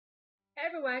Hey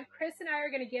everyone, Chris and I are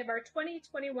going to give our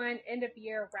 2021 end of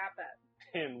year wrap up.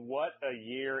 And what a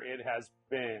year it has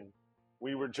been.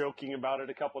 We were joking about it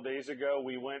a couple days ago.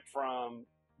 We went from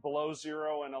below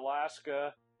zero in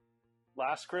Alaska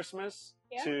last Christmas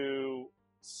to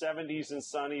 70s and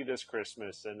sunny this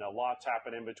Christmas, and a lot's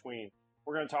happened in between.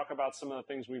 We're going to talk about some of the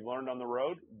things we've learned on the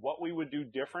road, what we would do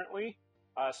differently,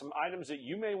 some items that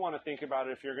you may want to think about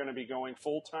if you're going to be going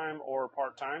full-time or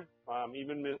part-time.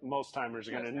 Even most timers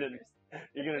are going to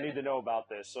you're going to need to know about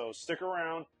this. So stick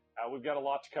around. We've got a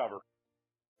lot to cover.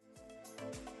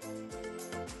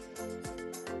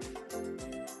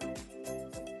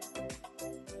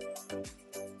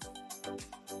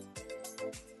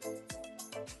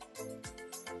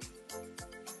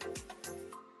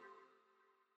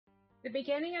 The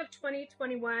beginning of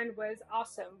 2021 was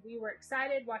awesome. We were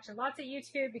excited, watching lots of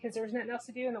YouTube because there was nothing else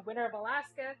to do in the winter of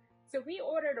Alaska. So we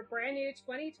ordered a brand new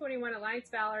 2021 Alliance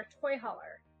Valor toy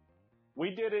hauler. We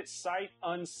did it sight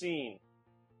unseen.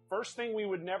 First thing we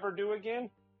would never do again,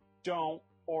 don't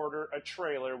order a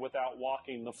trailer without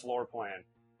walking the floor plan.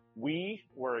 We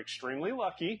were extremely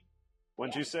lucky,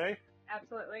 wouldn't you say?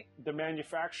 Absolutely. The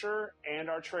manufacturer and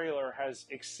our trailer has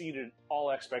exceeded all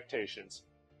expectations.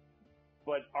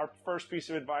 But our first piece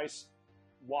of advice,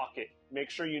 walk it. Make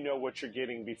sure you know what you're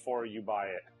getting before you buy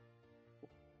it.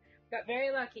 Got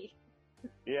very lucky.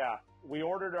 Yeah, we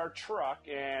ordered our truck,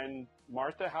 and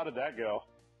Martha, how did that go?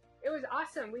 It was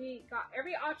awesome. We got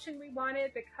every option we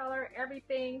wanted, the color,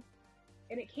 everything,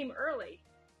 and it came early.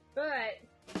 But,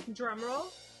 drum roll.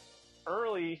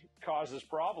 Early causes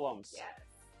problems. Yes.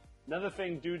 Another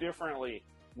thing, do differently.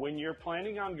 When you're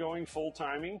planning on going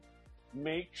full-timing,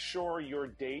 make sure your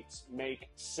dates make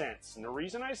sense. And the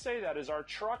reason I say that is our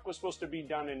truck was supposed to be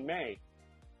done in May.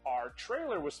 Our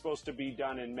trailer was supposed to be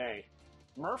done in May.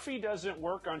 Murphy doesn't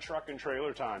work on truck and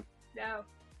trailer time. No,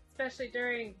 especially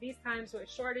during these times with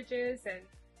shortages and...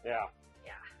 Yeah.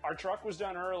 Our truck was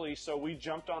done early, so we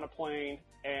jumped on a plane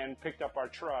and picked up our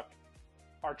truck.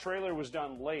 Our trailer was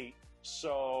done late,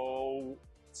 so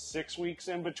 6 weeks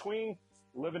in between,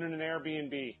 living in an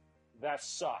Airbnb. That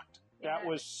sucked. Yeah. That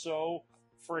was so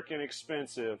freaking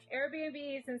expensive.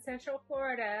 Airbnbs in Central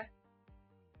Florida,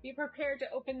 be prepared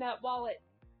to open that wallet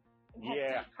and have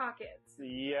deep pockets.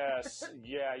 Yes.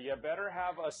 Yeah, you better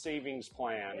have a savings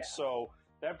plan. Yeah. So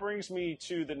that brings me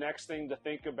to the next thing to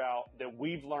think about that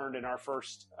we've learned in our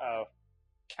first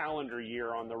calendar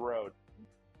year on the road.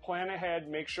 Plan ahead,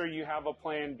 make sure you have a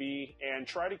plan B, and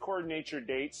try to coordinate your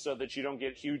dates so that you don't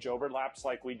get huge overlaps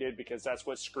like we did, because that's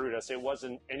what screwed us. It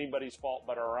wasn't anybody's fault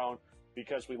but our own,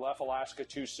 because we left Alaska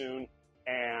too soon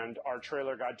and our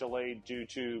trailer got delayed due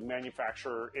to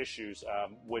manufacturer issues,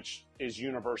 which is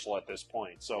universal at this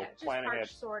point. So plan ahead.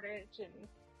 Shortage and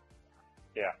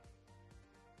yeah.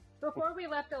 Before we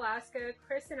left Alaska,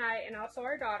 Chris and I, and also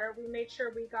our daughter, we made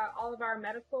sure we got all of our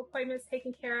medical appointments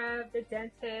taken care of, the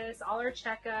dentist, all our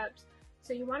checkups.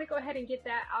 So you want to go ahead and get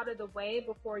that out of the way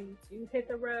before you do hit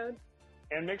the road.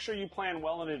 And make sure you plan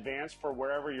well in advance for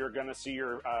wherever you're going to see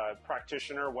your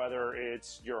practitioner, whether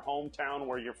it's your hometown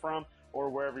where you're from or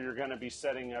wherever you're going to be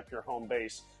setting up your home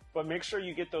base. But make sure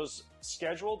you get those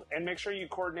scheduled, and make sure you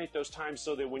coordinate those times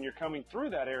so that when you're coming through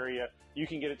that area, you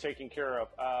can get it taken care of.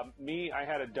 I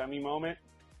had a dummy moment.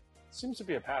 Seems to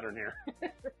be a pattern here.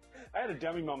 I had a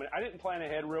dummy moment. I didn't plan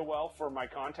ahead real well for my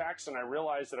contacts, and I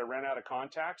realized that I ran out of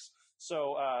contacts.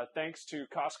 So thanks to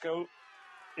Costco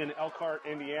in Elkhart,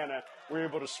 Indiana, we were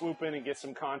able to swoop in and get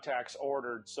some contacts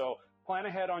ordered. So plan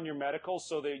ahead on your medical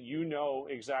so that you know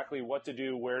exactly what to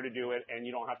do, where to do it, and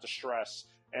you don't have to stress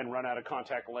and run out of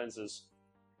contact lenses.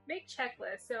 Make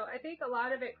checklists. So I think a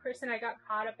lot of it, Chris and I got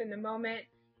caught up in the moment.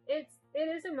 It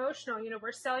is emotional. You know,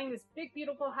 we're selling this big,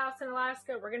 beautiful house in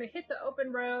Alaska. We're going to hit the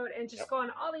open road and just go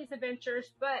on all these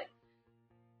adventures, but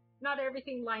not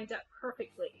everything lined up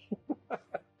perfectly.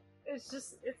 It's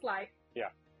life. Yeah.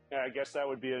 I guess that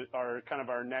would be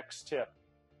our next tip.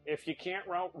 If you can't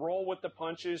roll with the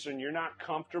punches and you're not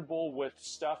comfortable with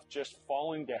stuff just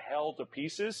falling to hell to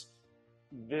pieces,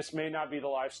 this may not be the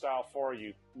lifestyle for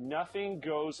you. Nothing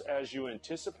goes as you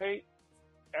anticipate.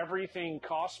 Everything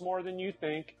costs more than you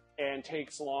think and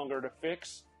takes longer to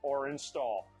fix or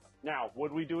install. Now,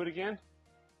 would we do it again?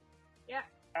 Yeah.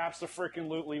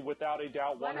 Abso-freaking-lutely, without a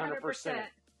doubt, 100%.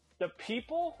 The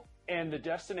people and the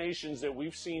destinations that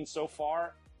we've seen so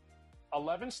far,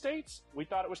 11 states? We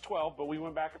thought it was 12, but we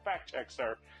went back and fact-checked,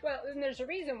 sir. Well, and there's a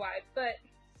reason why, but...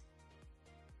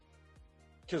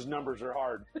 Because numbers are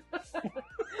hard.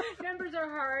 Numbers are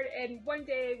hard, and one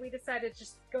day we decided to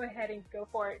just go ahead and go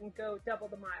for it and go double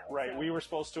the miles. Right, so. We were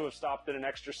supposed to have stopped in an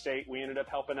extra state. We ended up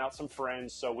helping out some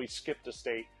friends, so we skipped a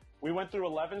state. We went through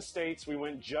 11 states. We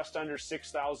went just under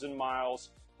 6,000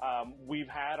 miles. We've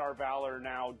had our Valor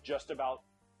now just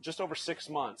over 6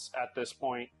 months at this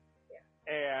point.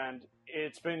 Yeah. And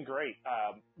it's been great.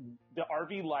 The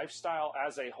RV lifestyle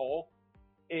as a whole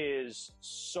is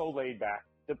so laid back.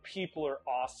 The people are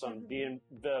awesome.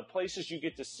 The places you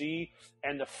get to see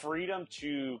and the freedom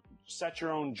to set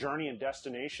your own journey and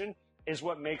destination is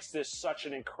what makes this such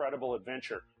an incredible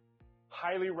adventure.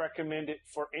 Highly recommend it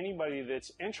for anybody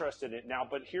that's interested in it now.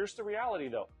 But here's the reality,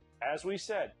 though. As we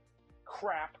said,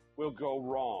 crap will go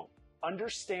wrong.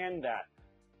 Understand that.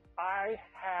 I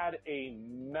had a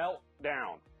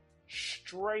meltdown,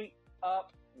 straight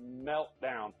up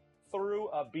meltdown through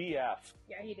a BF.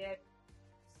 Yeah, he did.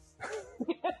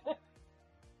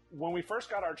 When we first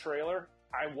got our trailer,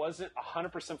 I wasn't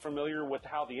 100% familiar with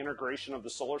how the integration of the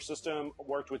solar system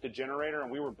worked with the generator,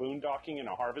 and we were boondocking in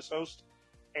a harvest host,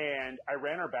 and I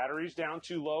ran our batteries down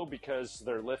too low because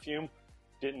they're lithium.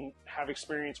 Didn't have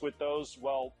experience with those.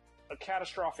 Well, a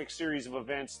catastrophic series of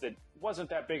events that wasn't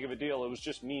that big of a deal. It was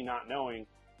just me not knowing.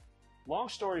 Long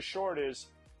story short is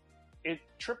it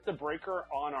tripped the breaker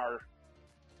on our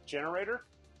generator,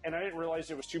 and I didn't realize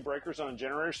there was 2 breakers on a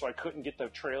generator, so I couldn't get the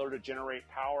trailer to generate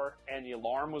power, and the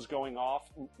alarm was going off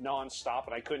nonstop,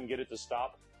 and I couldn't get it to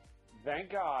stop.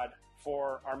 Thank God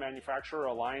for our manufacturer,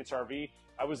 Alliance RV.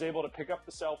 I was able to pick up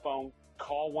the cell phone,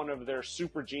 call one of their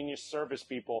super genius service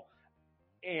people,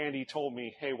 and he told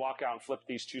me, hey, walk out and flip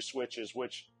these 2 switches,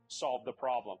 which solved the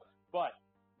problem. But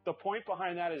the point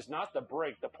behind that is not the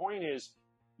brake. The point is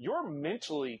you're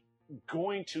mentally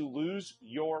going to lose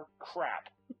your crap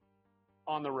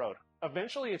on the road.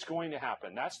 Eventually it's going to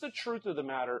happen. That's the truth of the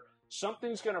matter.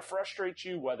 Something's going to frustrate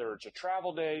you, whether it's a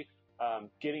travel day,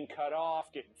 getting cut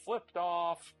off, getting flipped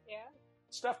off,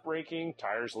 stuff breaking,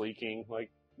 tires leaking. Like,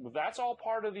 that's all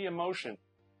part of the emotion.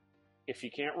 If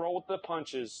you can't roll with the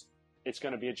punches, it's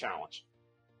going to be a challenge.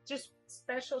 Just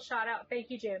special shout out. Thank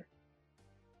you, Jim.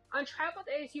 On travel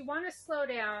days, you want to slow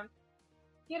down,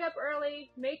 get up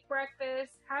early, make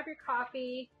breakfast, have your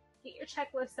coffee, get your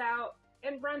checklists out,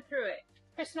 and run through it.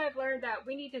 Chris and I have learned that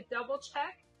we need to double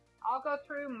check. I'll go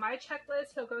through my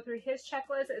checklist, he'll go through his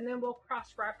checklist, and then we'll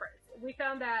cross-reference. We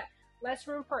found that less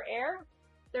room for error.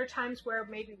 There are times where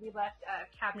maybe we left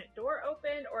a cabinet door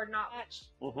open or not much.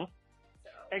 So.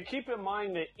 And keep in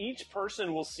mind that each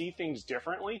person will see things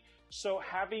differently. So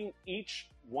having each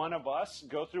one of us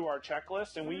go through our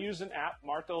checklist, and we use an app.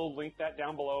 Martha will link that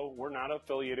down below. We're not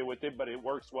affiliated with it, but it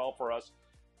works well for us.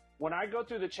 When I go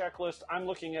through the checklist, I'm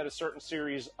looking at a certain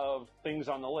series of things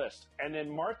on the list. And then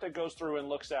Martha goes through and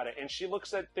looks at it, and she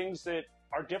looks at things that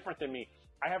are different than me.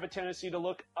 I have a tendency to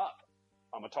look up.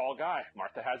 I'm a tall guy.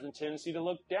 Martha has a tendency to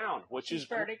look down, which is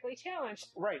vertically challenged.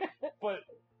 Right. But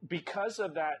because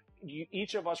of that,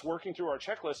 each of us working through our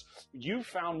checklist, you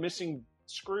found missing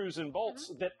screws and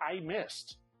bolts that I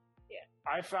missed. Yeah.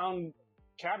 I found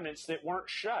cabinets that weren't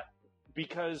shut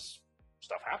because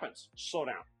stuff happens. Slow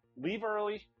down. Leave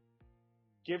early.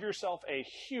 Give yourself a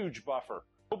huge buffer.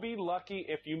 You'll be lucky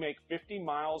if you make 50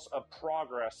 miles of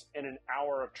progress in an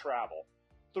hour of travel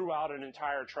throughout an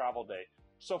entire travel day.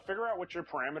 So figure out what your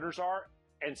parameters are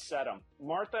and set them.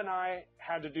 Martha and I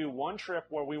had to do one trip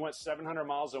where we went 700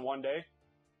 miles in one day.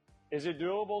 Is it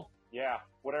doable? Yeah.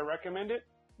 Would I recommend it?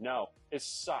 No. It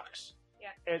sucks.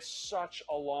 Yeah. It's such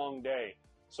a long day.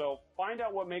 So find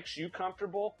out what makes you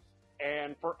comfortable.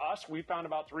 And for us, we found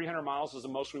about 300 miles is the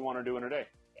most we want to do in a day.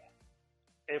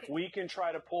 Yeah. If we can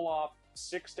try to pull off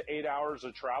 6 to 8 hours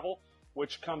of travel,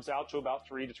 which comes out to about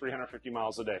 300 to 350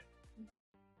 miles a day.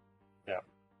 Yeah.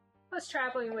 Plus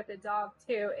traveling with a dog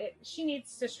too, she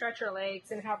needs to stretch her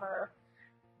legs and have her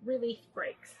relief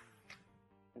breaks.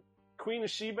 Queen of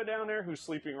Sheba down there, who's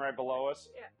sleeping right below us,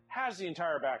 has the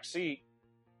entire back seat,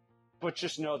 but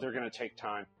just know they're going to take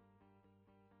time.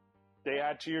 They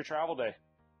add to your travel day.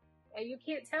 And you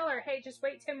can't tell her, hey, just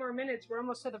wait 10 more minutes. We're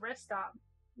almost to the rest stop.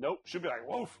 Nope. She'll be like,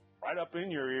 woof, right up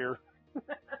in your ear.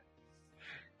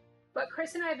 What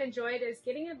Chris and I have enjoyed is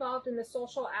getting involved in the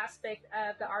social aspect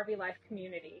of the RV life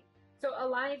community. So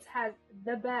Alliance has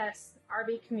the best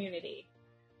RV community.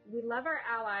 We love our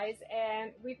allies,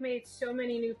 and we've made so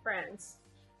many new friends.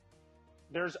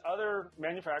 There's other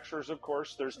manufacturers, of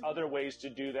course. There's other ways to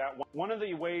do that. One of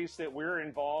the ways that we're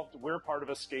involved, we're part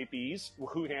of Escapees,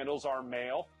 who handles our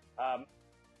mail.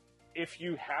 If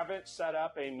you haven't set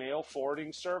up a mail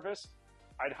forwarding service,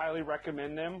 I'd highly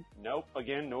recommend them. Nope,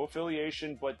 again, no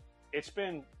affiliation, but it's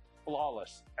been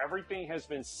flawless. Everything has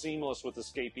been seamless with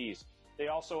Escapees. They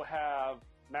also have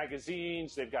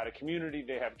magazines, they've got a community,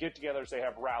 they have get-togethers, they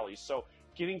have rallies. So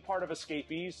getting part of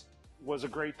Escapees was a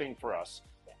great thing for us.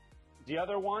 The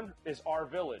other one is Our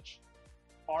Village.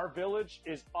 Our Village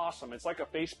is awesome. It's like a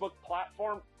Facebook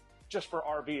platform just for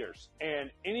RVers.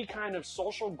 And any kind of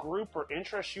social group or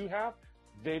interest you have,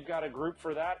 they've got a group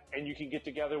for that, and you can get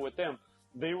together with them.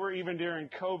 They were even during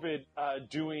COVID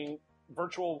doing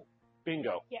virtual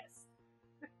bingo. Yes.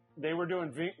 They were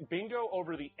doing bingo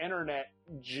over the internet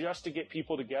just to get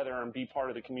people together and be part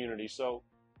of the community. So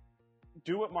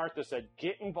do what Martha said.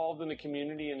 Get involved in the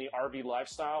community and the RV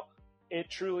lifestyle. It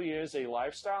truly is a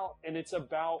lifestyle, and it's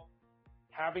about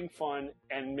having fun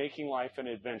and making life an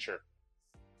adventure.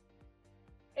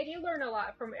 And you learn a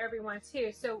lot from everyone,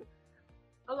 too. So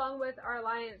along with our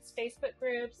Alliance Facebook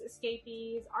groups,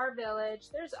 Escapees, Our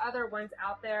Village, there's other ones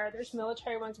out there. There's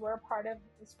military ones we're a part of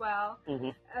as well. Mm-hmm.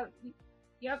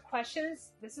 You have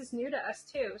questions? This is new to us,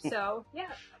 too. So,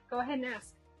 yeah, go ahead and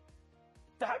ask.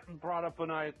 That brought up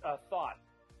a thought.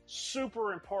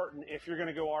 Super important if you're going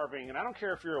to go RVing, and I don't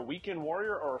care if you're a weekend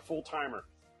warrior or a full-timer.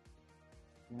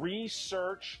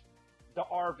 Research the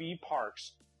RV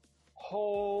parks.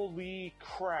 Holy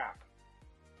crap.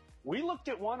 We looked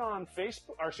at one on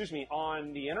Facebook, or excuse me,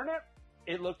 on the internet.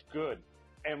 It looked good.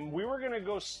 And we were going to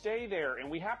go stay there,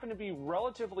 and we happened to be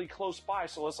relatively close by,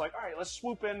 so it's like, all right, let's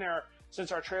swoop in there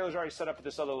since our trailer's already set up at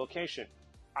this other location.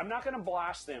 I'm not going to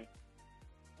blast them,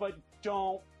 but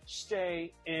don't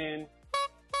stay in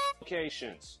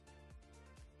locations.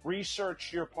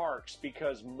 Research your parks,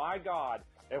 because my God,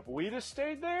 if we'd have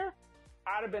stayed there,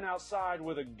 I'd have been outside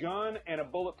with a gun and a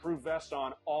bulletproof vest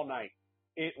on all night.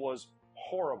 It was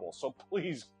horrible. So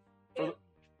please. It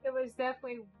was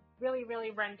definitely really,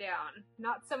 really run down.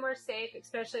 Not somewhere safe,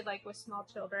 especially like with small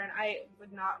children. I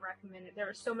would not recommend it. There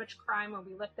was so much crime when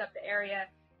we looked up the area.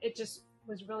 It just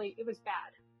was it was bad.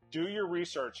 Do your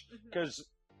research, because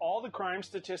all the crime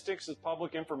statistics is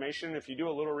public information. If you do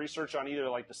a little research on either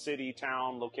like the city,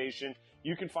 town, location,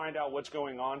 you can find out what's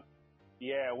going on.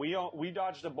 Yeah, we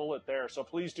dodged a bullet there. So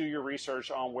please do your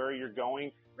research on where you're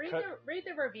going. Read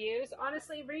the reviews.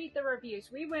 Honestly, read the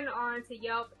reviews. We went on to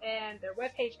Yelp and their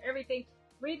webpage, everything.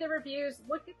 Read the reviews.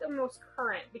 Look at the most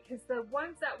current, because the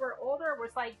ones that were older was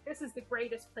like, this is the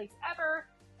greatest place ever.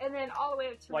 And then all the way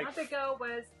up to a month ago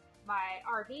was, my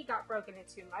RV got broken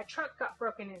into, my truck got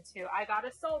broken into, I got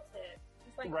assaulted.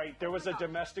 Like, right, there was a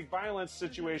domestic violence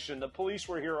situation. The police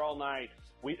were here all night.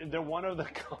 One of the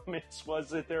comments was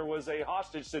that there was a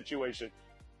hostage situation.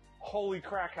 Holy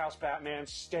crack house, Batman,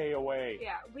 stay away.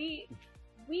 Yeah, we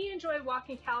enjoy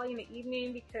walking Callie in the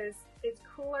evening because it's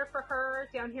cooler for her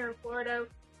down here in Florida,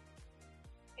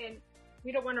 and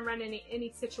we don't want to run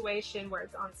any situation where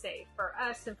it's unsafe for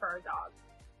us and for our dog.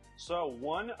 So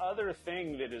one other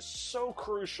thing that is so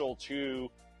crucial to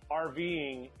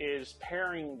RVing is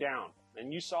paring down.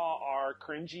 And you saw our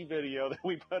cringy video that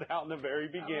we put out in the very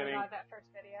beginning. Oh my God, that first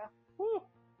video. Woo.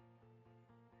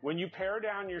 When you pare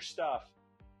down your stuff,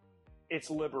 it's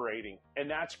liberating, and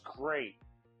that's great.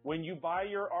 When you buy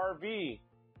your RV,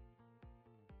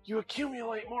 you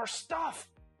accumulate more stuff.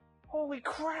 Holy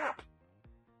crap.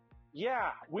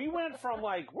 Yeah, we went from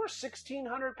we're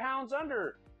 1,600 pounds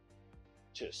under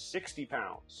to 60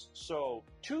 pounds. So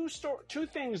two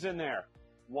things in there.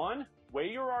 One, weigh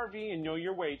your RV and know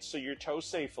your weight so you're towed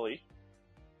safely.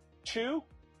 Two,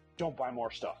 don't buy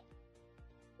more stuff.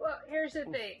 Well, here's the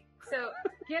thing. So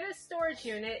get a storage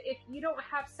unit if you don't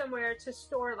have somewhere to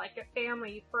store, like a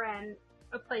family, friend,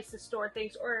 a place to store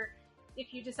things, or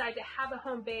if you decide to have a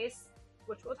home base,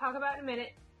 which we'll talk about in a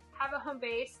minute, have a home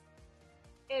base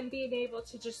and being able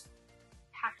to just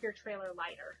pack your trailer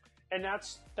lighter. And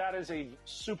that is a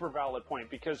super valid point,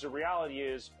 because the reality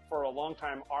is, for a long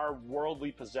time, our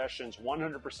worldly possessions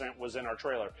 100% was in our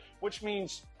trailer, which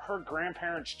means her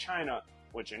grandparents' china,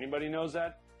 which anybody knows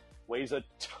that, weighs a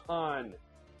ton.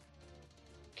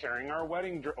 Carrying our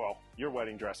wedding dress, well, your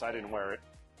wedding dress, I didn't wear it.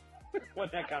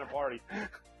 Wasn't that kind of party.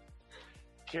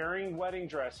 Carrying wedding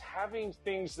dress, having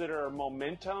things that are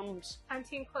momentums.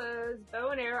 Hunting clothes,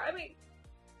 bow and arrow. I mean,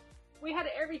 we had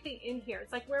everything in here.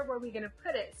 It's like, where were we going to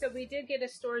put it? So we did get a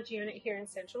storage unit here in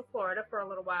Central Florida for a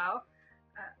little while.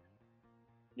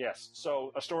 Yes,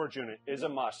 so a storage unit is a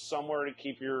must. Somewhere to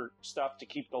keep your stuff, to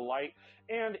keep the light.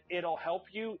 And it'll help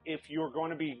you if you're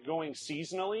going to be going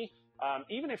seasonally.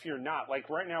 Even if you're not. Like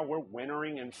right now, we're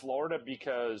wintering in Florida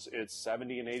because it's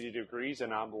 70 and 80 degrees,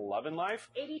 and I'm loving life.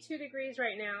 82 degrees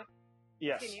right now.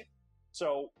 Yes. Continue.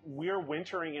 So we're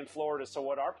wintering in Florida. So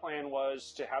what our plan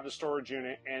was to have the storage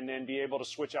unit and then be able to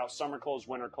switch out summer clothes,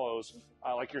 winter clothes,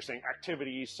 like you're saying,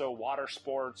 activities, so water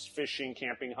sports, fishing,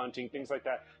 camping, hunting, things like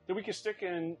that we can stick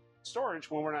in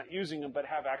storage when we're not using them, but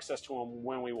have access to them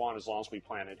when we want, as long as we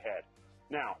plan ahead.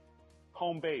 Now,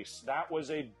 home base, that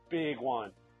was a big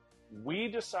one. we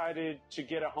decided to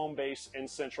get a home base in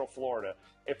Central Florida.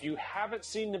 If you haven't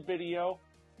seen the video,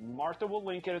 Martha will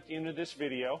link it at the end of this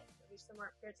video. There's somewhere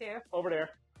up here too. Over there.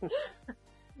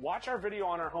 Watch our video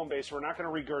on our home base. We're not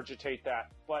going to regurgitate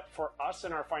that. But for us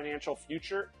and our financial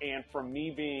future, and for me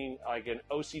being like an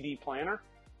OCD planner,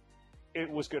 it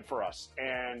was good for us.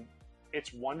 And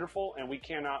it's wonderful, and we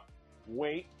cannot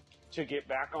wait to get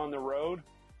back on the road.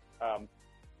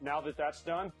 Now that that's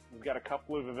done, we've got a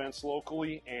couple of events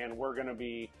locally, and we're going to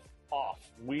be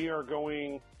off. We are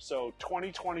going, so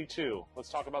 2022. Let's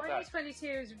talk about that. 2022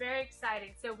 is very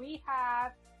exciting. So we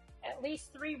have at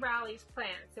least 3 rallies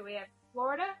planned. So we have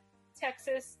Florida,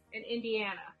 Texas, and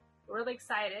Indiana. We're really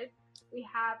excited. We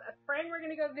have a friend we're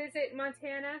going to go visit in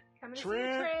Montana. Coming to see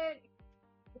Trent.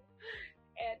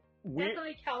 And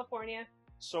definitely California.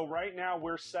 So right now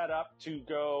we're set up to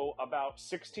go about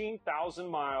 16,000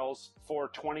 miles for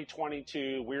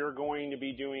 2022. We're going to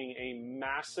be doing a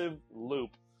massive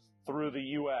loop through the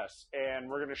U.S. and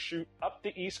we're going to shoot up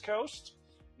the East Coast.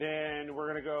 Then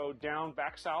we're going to go down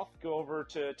back south, go over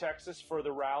to Texas for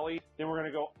the rally. Then we're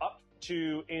going to go up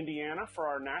to Indiana for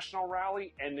our national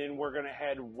rally. And then we're going to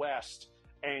head west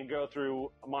and go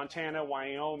through Montana,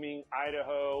 Wyoming,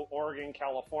 Idaho, Oregon,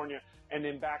 California, and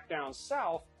then back down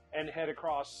south and head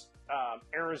across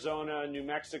Arizona, New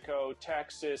Mexico,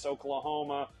 Texas,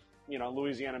 Oklahoma,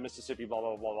 Louisiana, Mississippi, blah,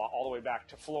 blah, blah, blah, all the way back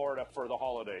to Florida for the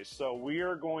holidays. So we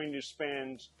are going to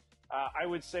spend, I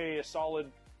would say, a solid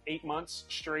 8 months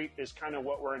straight is kind of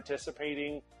what we're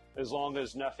anticipating, as long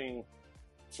as nothing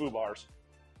foobars.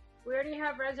 We already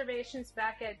have reservations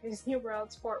back at Disney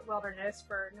World's Fort Wilderness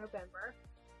for November.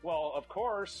 Well, of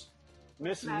course,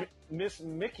 Miss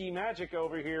Mickey Magic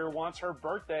over here wants her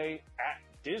birthday at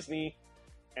Disney,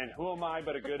 and who am I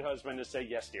but a good husband to say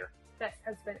yes, dear? Best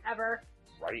husband ever.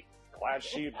 Right. Glad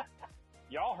she...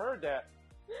 Y'all heard that.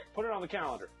 Put it on the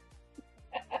calendar.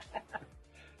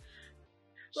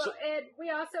 Well, and we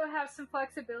also have some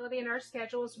flexibility in our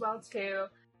schedule as well, too.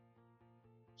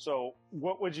 So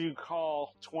what would you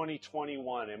call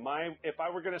 2021? If I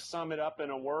were going to sum it up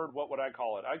in a word, what would I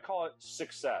call it? I'd call it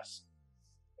success.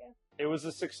 Yeah. It was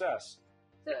a success.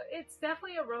 So it's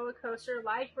definitely a roller coaster.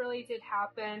 Life really did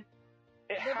happen.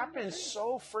 It happened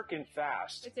so freaking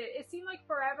fast. It did. It seemed like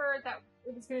forever, that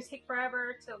it was going to take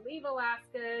forever to leave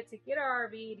Alaska, to get our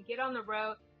RV, to get on the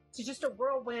road, to just a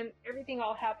whirlwind. Everything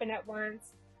all happened at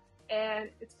once. And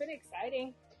it's been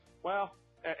exciting. Well,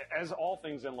 as all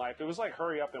things in life, it was like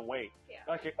hurry up and wait. Yeah.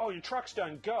 Like, oh, your truck's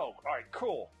done, go. All right,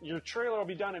 cool. Your trailer will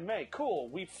be done in May. Cool.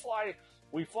 We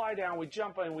fly down, we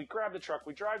jump in, we grab the truck,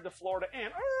 we drive to Florida,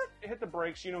 and hit the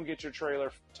brakes. You don't get your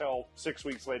trailer till 6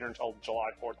 weeks later, until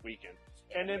July 4th weekend.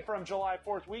 And then from July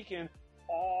 4th weekend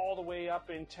all the way up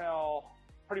until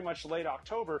pretty much late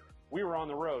October, we were on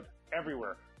the road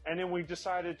everywhere. And then we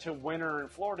decided to winter in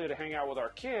Florida to hang out with our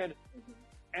kid. Mm-hmm.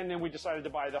 And then we decided to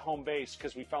buy the home base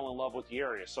because we fell in love with the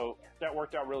area. So that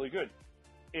worked out really good.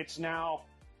 It's now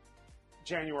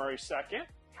January 2nd.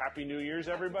 Happy New Year's,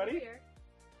 everybody. Happy New Year.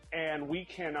 And we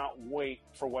cannot wait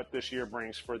for what this year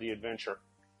brings for the adventure.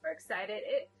 We're excited.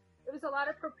 It was a lot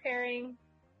of preparing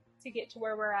to get to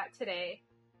where we're at today.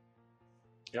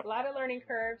 Yep. A lot of learning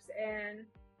curves, and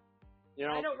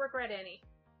I don't regret any.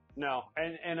 No.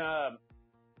 And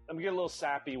let me get a little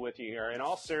sappy with you here. In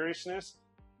all seriousness,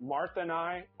 Martha and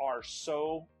I are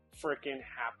so freaking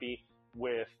happy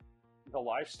with the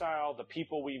lifestyle, the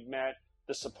people we've met,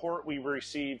 the support we've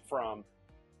received from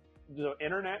the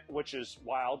internet, which is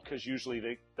wild because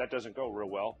usually that doesn't go real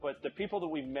well. But the people that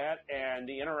we've met and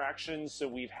the interactions that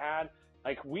we've had,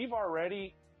 like, we've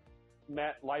already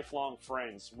met lifelong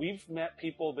friends. We've met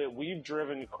people that we've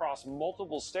driven across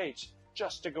multiple states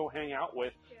just to go hang out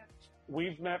with. Yeah.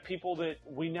 We've met people that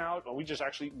we just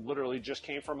actually literally just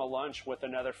came from a lunch with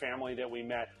another family that we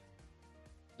met.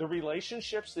 The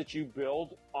relationships that you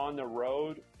build on the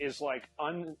road is like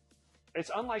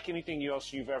it's unlike anything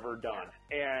else you've ever done.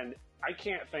 Yeah. And I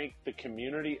can't thank the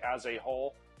community as a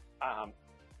whole.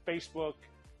 Facebook,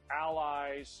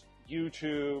 Allies,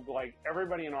 YouTube, like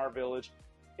everybody in our village.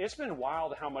 It's been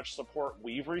wild how much support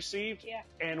we've received. Yeah.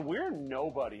 And we're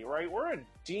nobody, right? We're a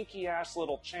dinky ass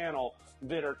little channel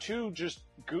that are two just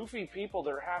goofy people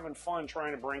that are having fun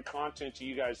trying to bring content to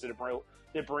you guys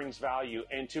that brings value.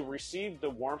 And to receive the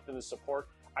warmth and the support,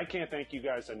 I can't thank you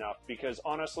guys enough, because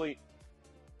honestly,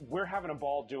 we're having a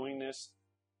ball doing this,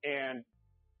 and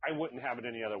I wouldn't have it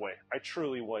any other way. I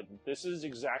truly wouldn't. This is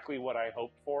exactly what I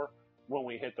hoped for when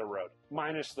we hit the road,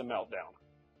 minus the meltdown.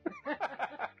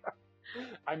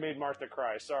 I made Martha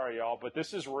cry. Sorry, y'all, but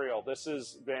this is real. This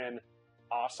has been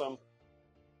awesome.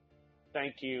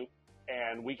 Thank you.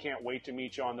 And we can't wait to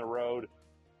meet you on the road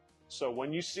So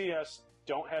when you see us,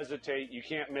 don't hesitate. You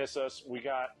can't miss us. We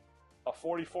got a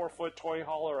 44-foot toy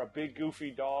hauler, a big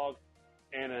goofy dog,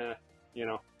 and a, you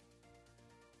know,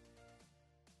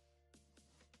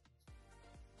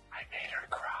 I made her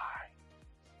cry.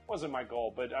 Wasn't my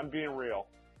goal, but I'm being real.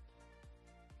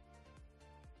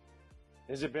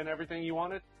 Has it been everything you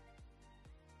wanted?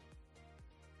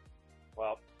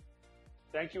 Well,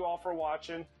 thank you all for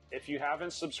watching. If you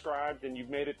haven't subscribed and you've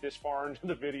made it this far into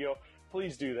the video,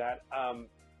 please do that.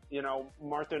 You know,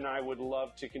 Martha and I would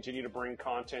love to continue to bring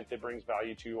content that brings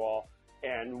value to you all.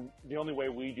 And the only way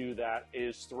we do that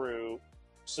is through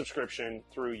subscription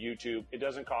through YouTube. It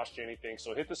doesn't cost you anything.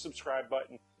 So hit the subscribe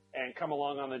button and come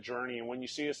along on the journey. And when you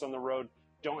see us on the road,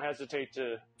 don't hesitate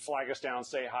to flag us down,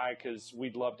 say hi, because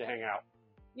we'd love to hang out.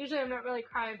 Usually I'm not really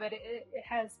crying, but it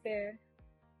has been.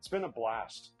 It's been a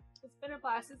blast. It's been a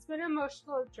blast. It's been an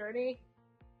emotional journey,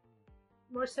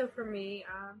 more so for me.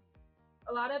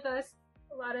 A lot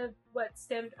of what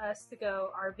stemmed us to go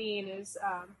RVing is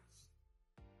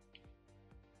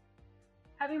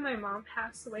having my mom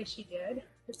pass the way she did.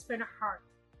 It's been hard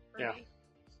for me.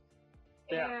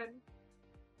 Yeah. And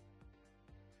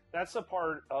that's a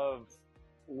part of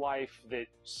life that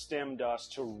stemmed us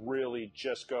to really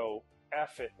just go,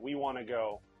 F it, we want to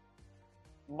go.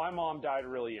 My mom died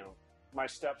really young. My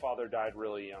stepfather died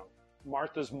really young.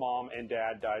 Martha's mom and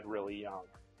dad died really young.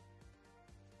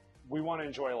 We want to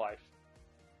enjoy life,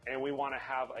 and we want to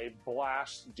have a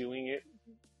blast doing it.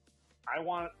 I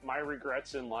want my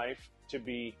regrets in life to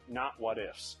be not what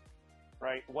ifs,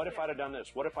 right? What if I'd have done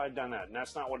this? What if I'd done that? And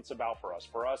that's not what it's about for us.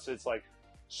 For us, it's like,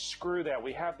 screw that.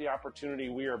 We have the opportunity.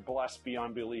 We are blessed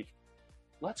beyond belief.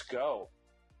 Let's go.